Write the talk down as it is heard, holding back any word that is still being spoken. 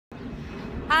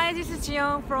Hi, this is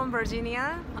Jiyoung from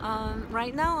Virginia.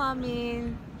 Right now I'm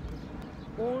in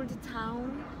Old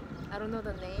Town. I don't know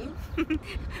the name,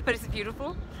 but it's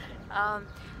beautiful. Um,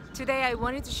 Today I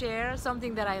wanted to share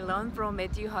something that I learned from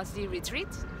Matthew Hussey Retreat.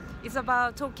 It's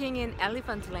about talking in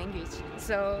elephant language.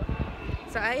 So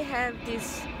I have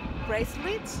this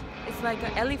bracelet. It's like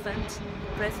an elephant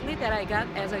bracelet that I got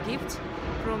as a gift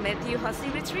from Matthew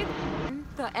Hussey Retreat.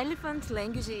 The elephant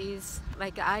language is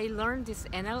like I learned this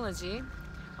analogy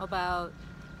about,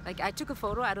 like, I took a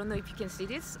photo. I don't know if you can see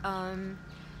this.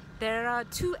 There are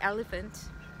two elephants.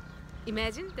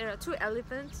 Imagine there are two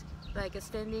elephants like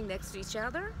standing next to each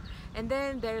other, and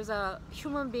then there's a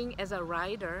human being as a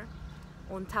rider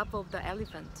on top of the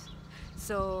elephant.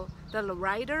 So the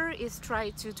rider is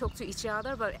trying to talk to each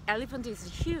other, but elephant is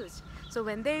huge. So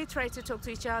when they try to talk to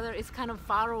each other, it's kind of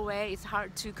far away. It's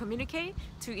hard to communicate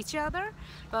to each other.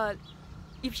 But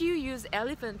if you use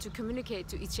elephant to communicate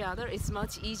to each other, it's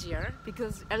much easier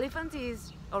because elephant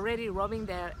is already rubbing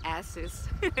their asses.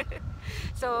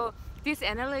 So this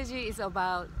analogy is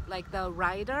about like the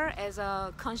rider as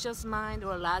a conscious mind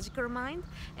or logical mind,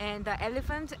 and the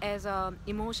elephant as a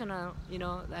emotional,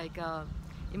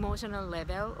 emotional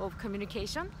level of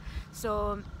communication.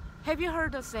 So have you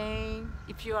heard the saying,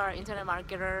 if you are internet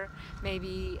marketer,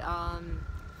 maybe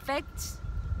facts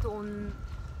don't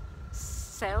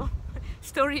sell,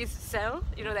 stories sell,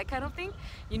 that kind of thing.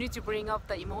 You need to bring up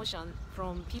the emotion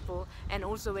from people, and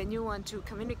also when you want to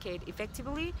communicate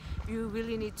effectively, you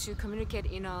really need to communicate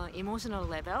in an emotional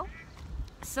level.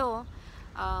 So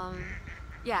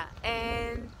yeah,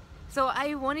 and so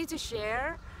I wanted to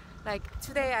share, like,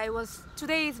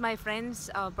 today is my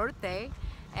friend's birthday,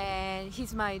 and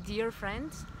he's my dear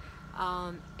friend,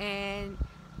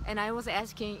 and I was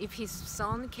asking if his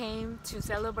son came to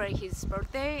celebrate his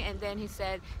birthday, and then he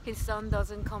said his son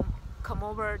doesn't come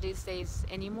over these days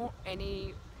anymore,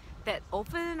 that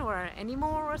often or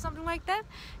anymore or something like that.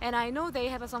 And I know they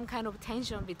have some kind of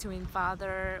tension between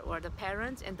father or the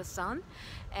parents and the son,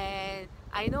 and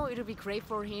I know it would be great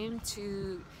for him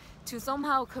to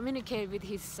somehow communicate with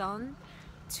his son,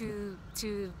 to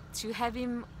have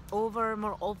him over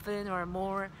more often, or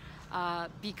more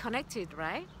be connected,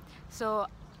 right? So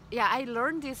yeah, I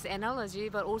learned this analogy,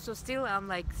 but also still I'm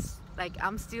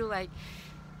I'm still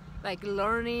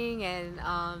learning and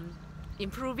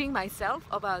improving myself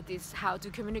about this, how to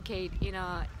communicate in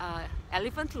a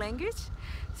elephant language.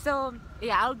 So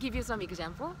yeah, I'll give you some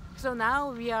example. So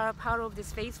now we are part of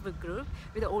this Facebook group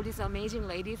with all these amazing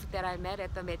ladies that I met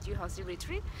at the Matthew Hussey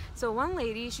Retreat. So one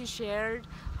lady, she shared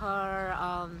her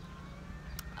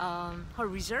her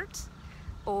results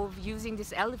of using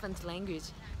this elephant language.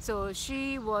 So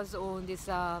she was on this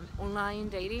online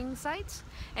dating site,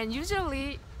 and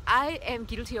usually I am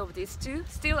guilty of this too.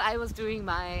 Still, I was doing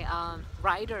my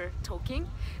rider talking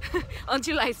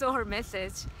until I saw her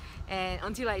message, and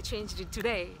until I changed it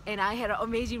today, and I had an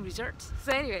amazing result.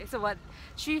 So anyway, so what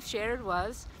she shared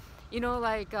was,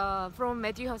 from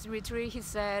Matthew Hussey Retreat, he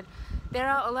said there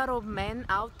are a lot of men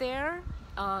out there,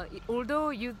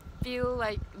 although you feel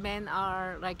like men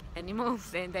are like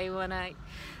animals and they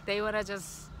wanna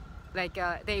just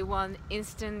they want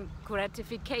instant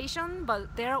gratification,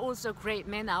 but there are also great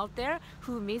men out there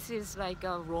who misses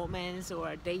romance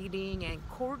or dating and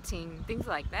courting, things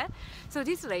like that. So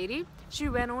this lady, she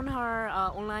went on her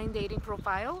online dating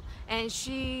profile, and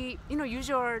she,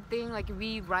 usual thing, like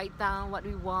we write down what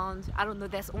we want. I don't know,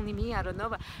 that's only me, I don't know,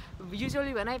 but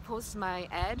usually when I post my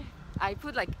ad, I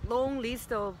put like long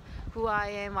list of who I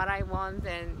am, what I want,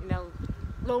 and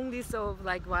long list of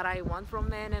like what I want from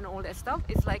men and all that stuff.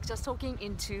 It's like just talking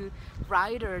into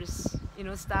writers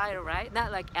style, right?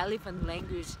 Not like elephant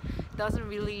language. Doesn't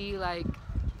really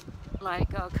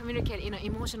communicate in an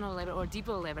emotional level or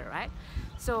deeper level, right?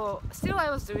 So still I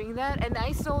was doing that, and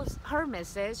I saw her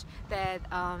message that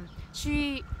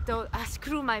she thought I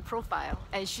screwed my profile,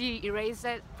 and she erased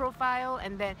that profile,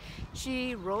 and then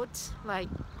she wrote like,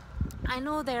 I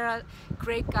know there are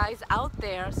great guys out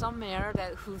there somewhere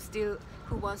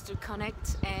who wants to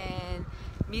connect and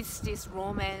miss this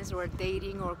romance or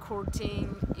dating or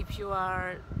courting. If you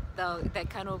are that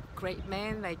kind of great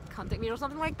man, like, contact me or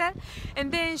something like that.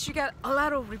 And then she got a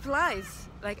lot of replies,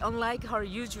 like unlike her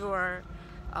usual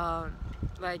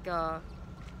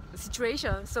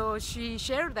situation. So she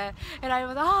shared that, and I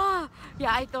was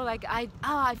yeah, I thought like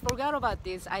I forgot about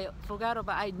this. I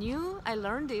knew I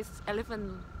learned this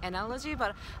elephant analogy,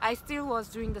 but I still was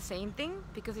doing the same thing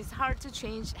because it's hard to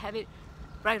change habit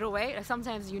right away.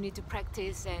 Sometimes you need to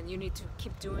practice and you need to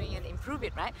keep doing and improve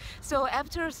it, right? So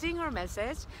after seeing her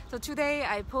message, so today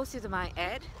I posted my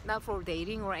ad, not for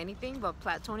dating or anything, but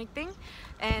platonic thing,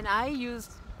 and I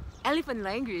used elephant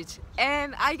language,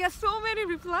 and I got so many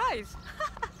replies.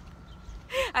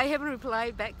 I haven't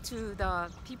replied back to the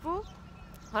people,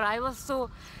 but I was so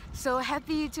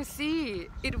happy to see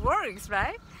it works,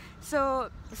 right? So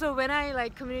when I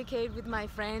like communicate with my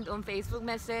friend on Facebook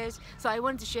message, so I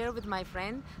want to share with my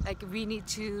friend, like we need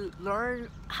to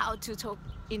learn how to talk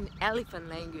in elephant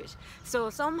language. So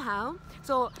somehow,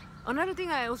 so another thing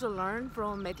I also learned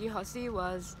from Matthew Hussey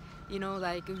was, you know,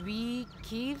 like we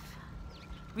give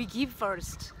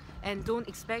first and don't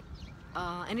expect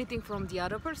anything from the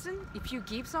other person. If you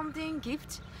give something,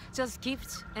 just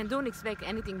gift and don't expect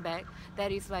anything back.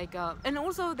 That is like and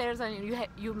also there's a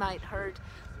you might heard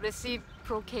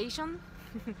reciprocation.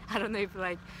 I don't know if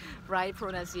like right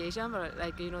pronunciation, but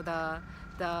like, you know, the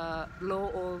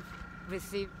law of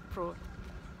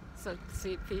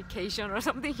reciprocation or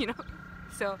something, you know.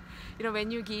 So, you know,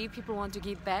 when you give, people want to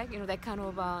give back, you know, that kind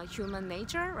of human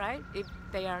nature, right? If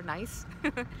they are nice.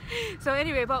 So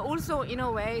anyway, but also in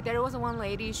a way, there was one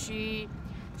lady, she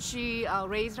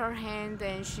raised her hand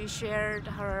and she shared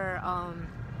her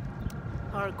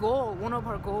goal. One of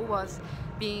her goal was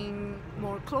being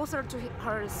more closer to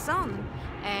her son,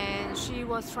 and she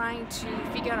was trying to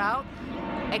figure out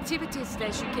activities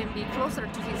that she can be closer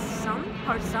to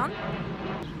her son.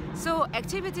 So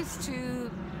activities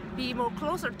to be more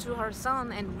closer to her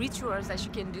son and rituals that she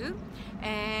can do.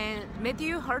 And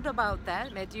Matthew heard about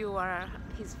that. Matthew or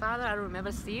his father, I don't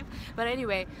remember, Steve. But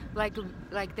anyway, like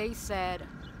they said,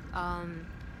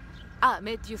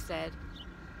 Matthew said,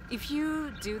 if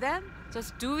you do that,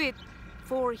 just do it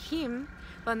for him,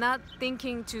 but not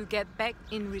thinking to get back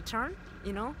in return,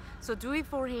 you know. So do it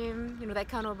for him, you know, that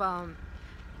kind of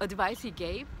advice he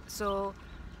gave. So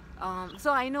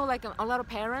I know like a lot of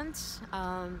parents,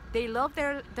 they love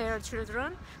their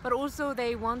children, but also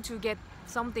they want to get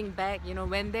something back, you know.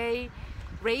 When they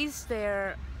raise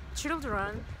their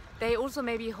children, they also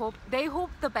maybe hope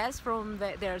the best from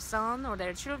their son or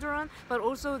their children, but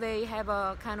also they have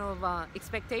a kind of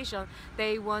expectation.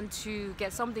 They want to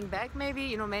get something back, maybe,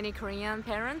 you know. Many Korean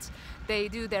parents, they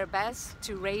do their best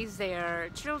to raise their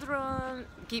children,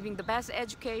 giving the best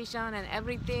education and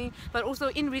everything, but also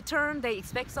in return they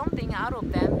expect something out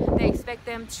of them. They expect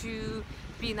them to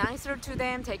be nicer to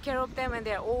them, take care of them when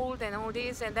they're old and all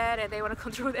this and that, and they want to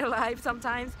control their life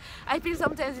sometimes. I feel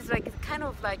sometimes it's like kind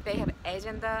of like they have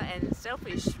agenda and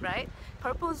selfish, right,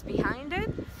 purpose behind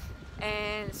it.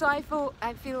 And so I feel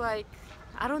like,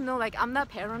 I don't know, like I'm not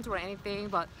parent or anything,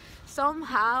 but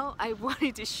somehow I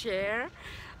wanted to share,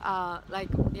 like,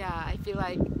 yeah, I feel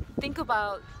like think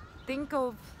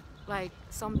of like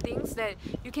some things that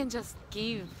you can just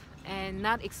give and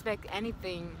not expect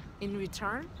anything in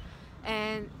return.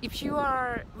 And if you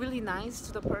are really nice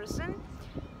to the person,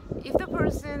 if the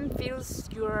person feels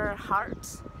your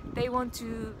heart, they want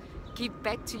to give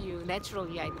back to you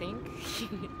naturally, I think.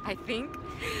 I think,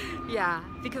 yeah,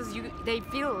 because they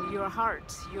feel your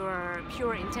heart, your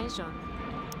pure intention.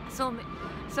 So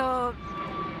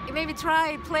maybe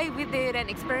play with it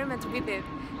and experiment with it,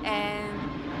 and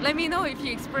let me know if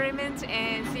you experiment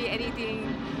and see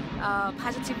anything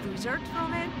positive result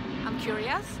from it. I'm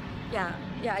curious. Yeah,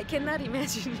 I cannot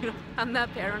imagine, you know, I'm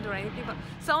not parent or anything, but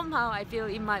somehow I feel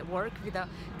it might work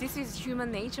this is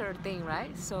human nature thing,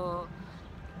 right? So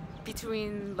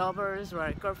between lovers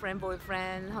or girlfriend,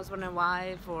 boyfriend, husband and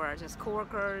wife, or just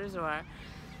co-workers or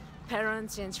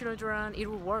parents and children, it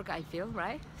will work, I feel,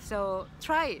 right? So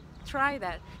try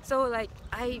that. So like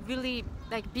I really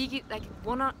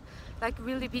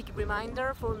really big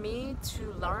reminder for me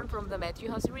to learn from the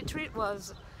Matthew Hussey Retreat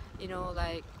was, you know,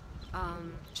 like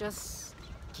just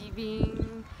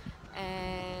giving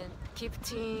and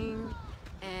gifting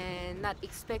and not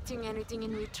expecting anything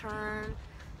in return,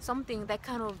 something, that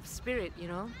kind of spirit, you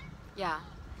know. Yeah,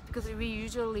 because we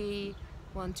usually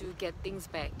want to get things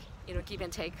back, you know, give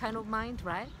and take kind of mind,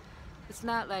 right? It's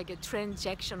not like a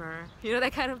transactional, you know,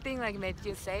 that kind of thing, like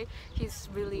Matthew say. He's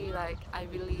really like,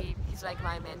 he's like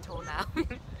my mentor now.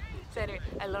 So anyway,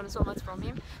 I learned so much from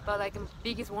him. But like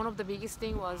one of the biggest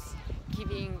thing was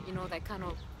giving, you know, that kind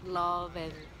of love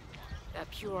and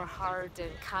pure heart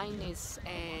and kindness,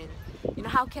 and, you know,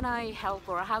 how can I help,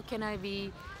 or how can I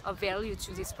be of value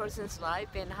to this person's life,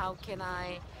 and how can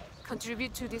I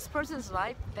contribute to this person's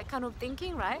life, that kind of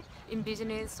thinking, right? In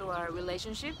business or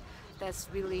relationship, that's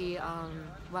really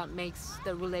what makes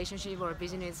the relationship or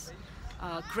business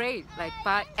great, like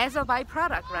as a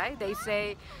byproduct, right? They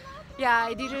say, yeah,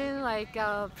 I didn't like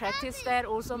practice that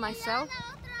also myself.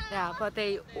 Yeah, but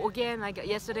they, again, like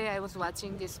yesterday I was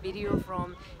watching this video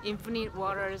from Infinite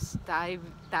Waters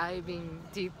diving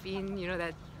deep in, you know,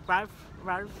 that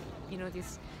Ralph, you know,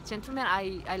 this gentleman,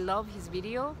 I love his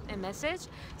video and message.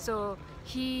 So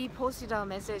he posted a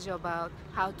message about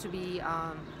how to be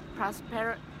how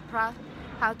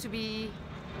to be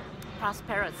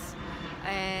prosperous,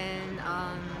 and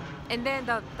then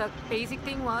the basic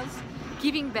thing was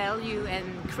giving value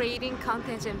and creating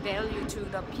content and value to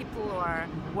the people or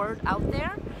world out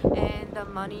there, and the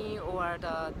money or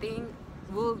the thing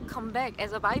will come back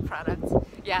as a byproduct.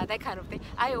 Yeah, that kind of thing.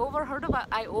 I overheard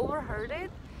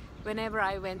it whenever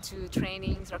I went to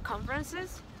trainings or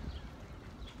conferences,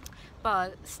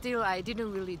 but still I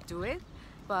didn't really do it.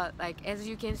 But like, as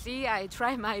you can see, I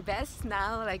try my best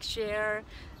now, like share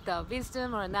the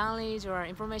wisdom or knowledge or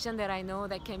information that I know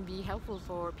that can be helpful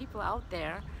for people out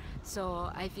there. So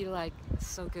I feel like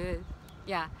so good.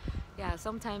 Yeah,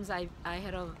 sometimes I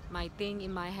had my thing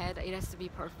in my head, it has to be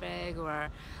perfect, or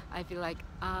I feel like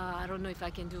I don't know if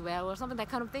I can do well or something, that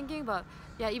kind of thinking. But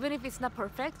yeah, even if it's not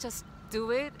perfect, just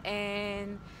do it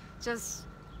and just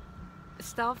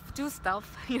do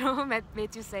stuff, you know.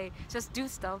 Matthew say just do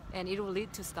stuff and it will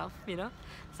lead to stuff, you know.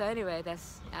 So anyway,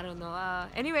 that's, I don't know,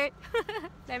 anyway,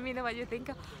 let me know what you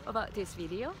think about this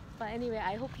video. But anyway,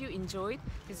 I hope you enjoyed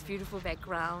this beautiful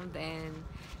background and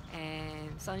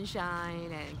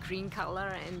sunshine and green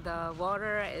color and the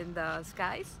water and the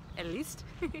skies, at least.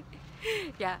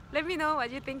 Yeah, let me know what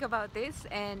you think about this,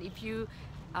 and if you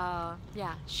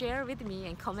share with me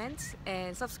and comment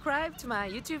and subscribe to my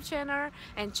YouTube channel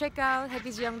and check out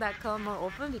happyjiyoung.com more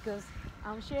often, because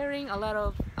I'm sharing a lot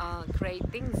of great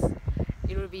things.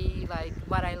 It will be like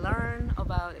what I learned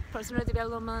about personal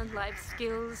development, life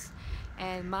skills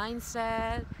and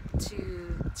mindset,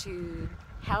 to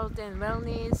health and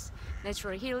wellness,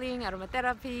 natural healing,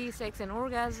 aromatherapy, sex and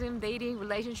orgasm, dating,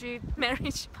 relationship,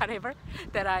 marriage, whatever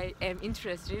that I am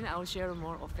interested in, I'll share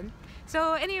more often.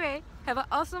 So anyway, have an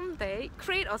awesome day,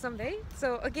 great awesome day.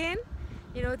 So again,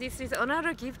 you know, this is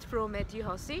another gift from Matthew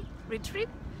Hussey Retreat.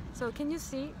 So can you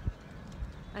see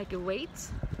like a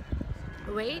weight,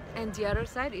 and the other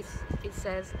side it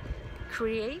says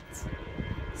create.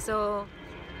 So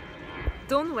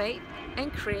don't wait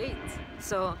and create.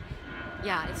 So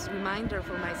yeah, it's a reminder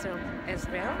for myself as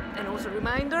well, and also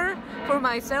reminder for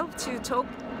myself to talk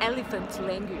elephant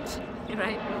language,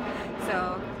 right?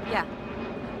 So yeah,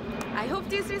 I hope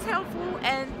this is helpful,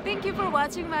 and thank you for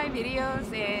watching my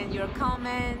videos and your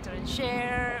comment or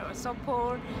share or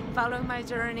support, following my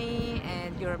journey,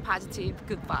 and your positive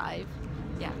good vibe.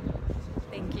 Yeah,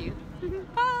 thank you.